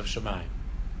gates of Shemayim.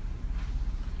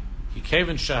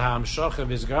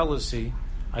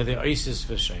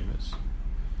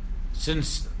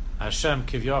 Since Hashem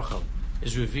Kivyachal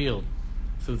is revealed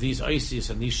through these Isis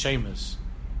and these Shemas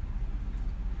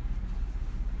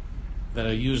that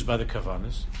are used by the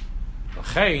kavanas,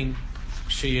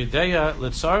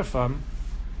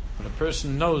 when a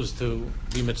person knows to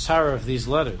be mitzara of these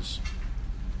letters,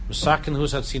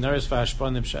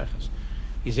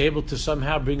 he's able to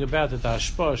somehow bring about that the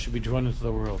hashpah should be drawn into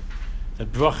the world,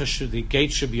 that the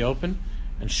gate should be open,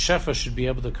 and shefa should be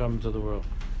able to come into the world.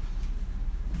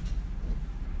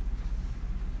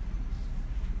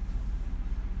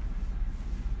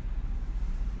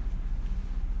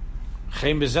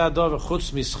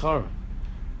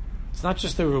 It's not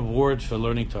just a reward for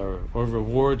learning Torah or a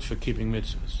reward for keeping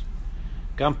mitzvahs.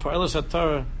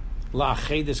 The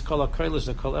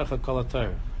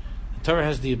Torah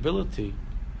has the ability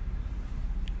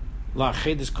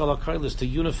to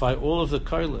unify all of the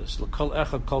kailas,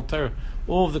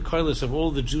 all of the kailas of all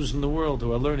the Jews in the world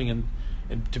who are learning,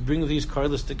 and to bring these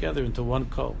kailas together into one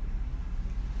kol.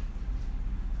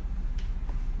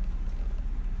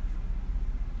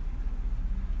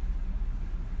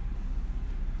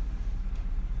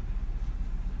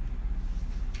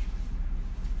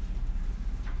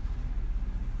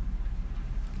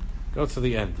 Go to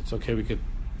the end. It's okay, we could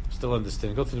still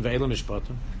understand. Go to the Ve'elam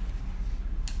Mishpatim.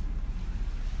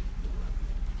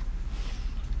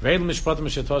 Ve'elam Mishpatim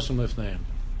Shetosum Lifneim.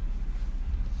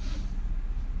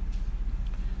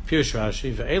 Pirush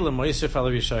Rashi, Ve'elam Moisef Al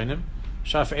Yishayim,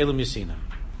 Shaf Elam Yisina.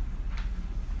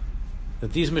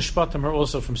 That these Mishpatim are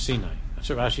also from Sinai. That's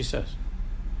what Rashi says.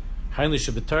 Heinli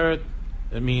Shabbatar,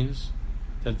 it means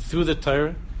that through the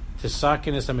Torah,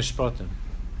 Tisakin is a Mishpatim.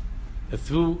 That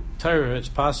through Torah it's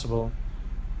possible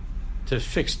to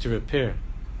fix, to repair,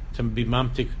 to be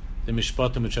mamtik the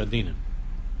mishpatim which are dinim.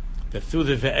 That through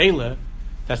the ve'ela,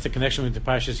 that's the connection with the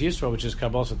Parshas Yisro, which is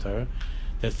Kabbalah Torah.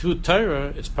 That through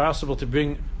Torah it's possible to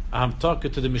bring a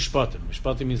hamtaka to the mishpatim.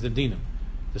 Mishpatim means the dinim,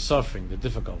 the suffering, the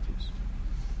difficulties.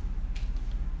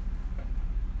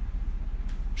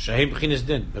 Shehem b'chinas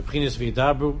din, b'chinas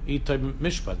v'yidabru itay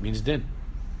mishpat means din,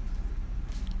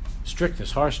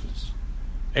 strictness, harshness.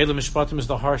 Elam Mishpatim is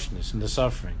the harshness and the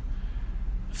suffering.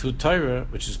 Through Torah,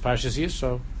 which is Parshas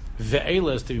Yisro,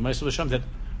 Ve'ela is to be Ma'aseh L'Shem, that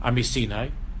Ami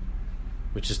Sinai,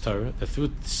 which is Torah, that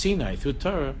through Sinai, through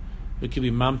Torah, we can be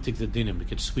mamtik the dinim, we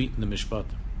can sweeten the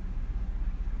Mishpatim.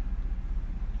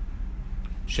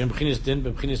 Shem b'chinas din,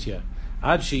 b'chinas yeh.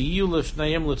 Ad sheyu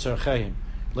lifnayim l'tzarcheim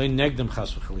lein negdem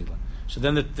chas v'chalila. So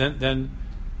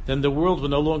then the world will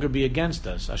no longer be against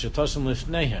us. Ashatosim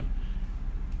lifnayim.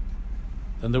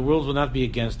 Then the world will not be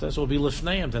against us. It will be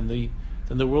lifnayim.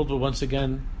 Then the world will once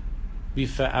again be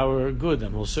for our good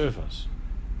and will serve us.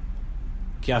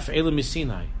 Ki af elu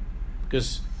misinai,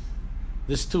 because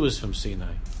this too is from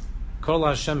Sinai. Kol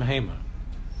Hashem Hema.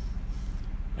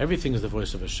 Everything is the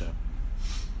voice of Hashem.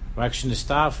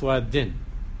 Rakshinistav Din,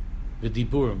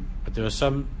 V'diburim. But there are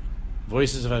some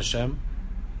voices of Hashem.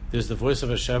 There's the voice of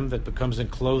Hashem that becomes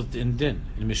enclosed in Din,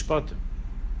 in Mishpatim.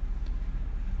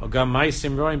 Ogam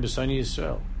Maisim Roim B'Sani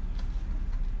Yisrael.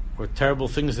 Or terrible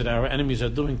things that our enemies are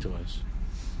doing to us.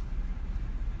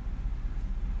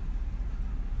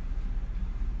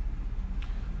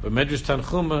 But Medrash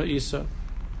Tanchuma Isa.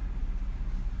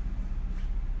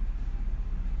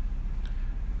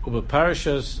 Uba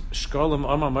Parashas Shkolim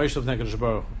Omar Moshe Nekadosh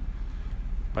Baruch Hu.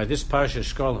 By this Parasha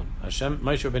Shkolim, Hashem,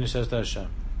 Moshe Rabbeinu says to Hashem,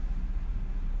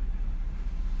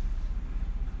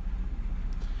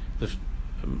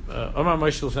 Omar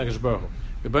Moshe Nekadosh Baruch Hu,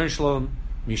 Rebbeinu Shalom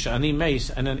Mishani Meis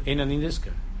and Einani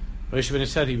Niska. Moshe Rabbeinu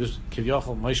said he was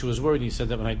Kivyochel. Moshe was worried. He said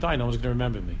that when I die, no one's going to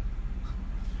remember me.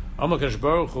 Omar Kadosh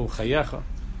Baruch Hu Chayecha.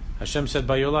 Hashem said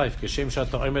by your life, the same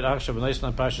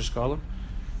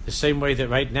way that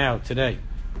right now, today,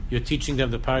 you're teaching them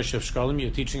the parasha of Shkolim,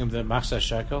 you're teaching them the Machzah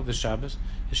Shekel, the Shabbos,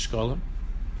 is Shkolim.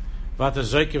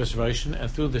 And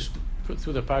through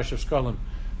the parasha of Shkolim,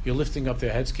 you're lifting up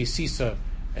their heads. Kisisa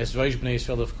as Rosh Bnei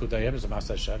Yisrael of Kudayim, as the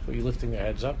Machzah Shekel, you're lifting their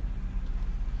heads up.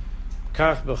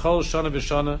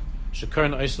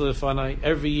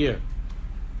 Every year,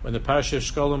 when the parasha of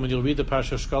Shkolim, when you'll read the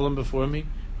parasha of Shkolim before me,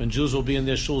 when Jews will be in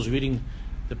their shuls reading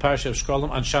the parasha of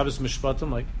Shkolim on Shabbos Mishpatim,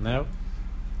 like now,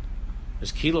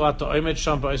 it'll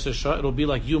be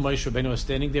like you, Moshe Rabbeinu, are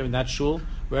standing there in that shul,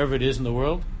 wherever it is in the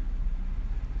world,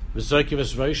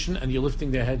 and you're lifting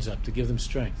their heads up to give them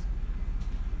strength,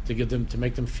 to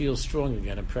make them feel strong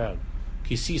again and proud.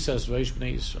 Kisisas Rosh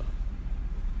Bnei Yisrael.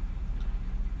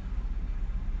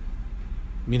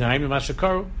 Minayim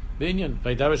Mashakaru Binyan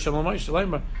Vaydav Shalom Moshe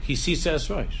Leimer Kisisas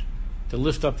Rosh, to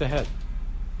lift up the head.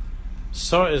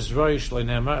 So is Rosh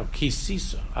Leinemar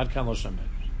Kisisa Adkan Lo Shamer.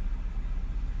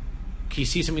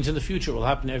 Kisisa means in the future. It will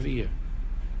happen every year.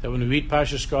 That when we read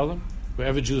Parsha Shkolim,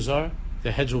 wherever Jews are,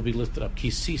 their heads will be lifted up.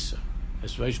 Kisisa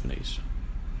as Rosh Bnei Yisrael.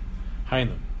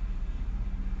 Hainu.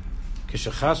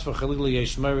 Kishachas v'chalil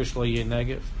yesh merish lo yeh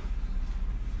negev.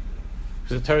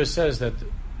 Because the Torah says that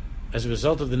as a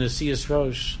result of the Nesias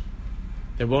Rosh,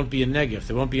 there won't be a negev,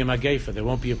 there won't be a magefa, there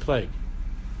won't be a plague.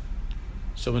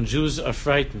 So when Jews are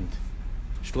frightened,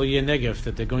 shlo yeh negev,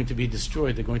 that they're going to be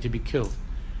destroyed, they're going to be killed,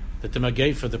 that the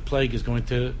magefa, the plague, is going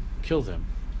to kill them.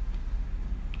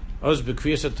 Oz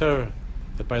b'kriyas Torah,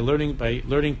 that by learning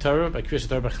Torah, by kriyas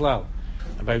Torah b'chlal,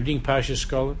 and by reading Parshas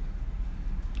Shkolim,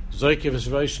 Zoykev is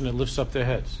Rosh, and it lifts up their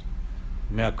heads.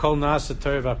 Me'akol na'asa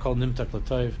Torah v'akol nimtak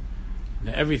l'toiv, and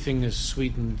everything is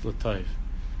sweetened l'toiv.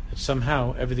 That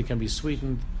somehow everything can be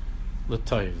sweetened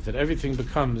l'toiv. That everything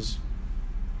becomes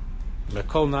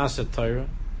me'akol na'asa Torah.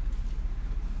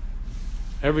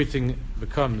 Everything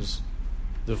becomes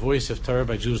the voice of Torah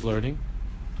by Jews learning,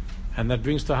 and that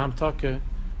brings to Hamtaka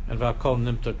and v'akol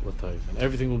nimtak l'toiv. And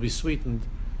everything will be sweetened,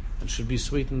 and should be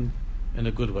sweetened in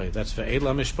a good way. That's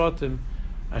ve'ela mishpatim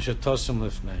asher tosim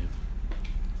lifneim.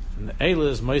 And the Eila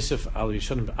is Mosef al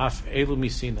Rishonim af Elu mi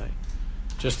Sinai.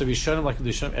 Just the Rishonim, like the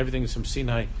Rishonim, everything is from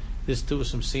Sinai. This too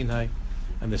is from Sinai,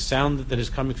 and the sound that is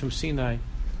coming from Sinai,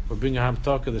 or bring a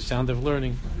Hamtaka, the sound of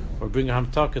learning, or bring a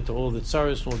Hamtaka to all the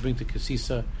tzaros, or bring to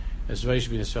Kisisa as Reish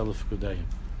bin Yisrael of Kudayim.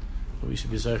 We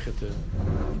should be zeichet to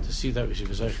see that. We should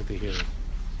be zeichet to hear it.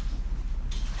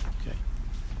 Okay.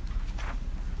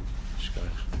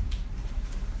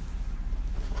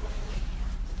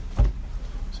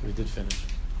 So we did finish.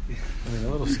 I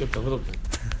mean, skipped a little bit.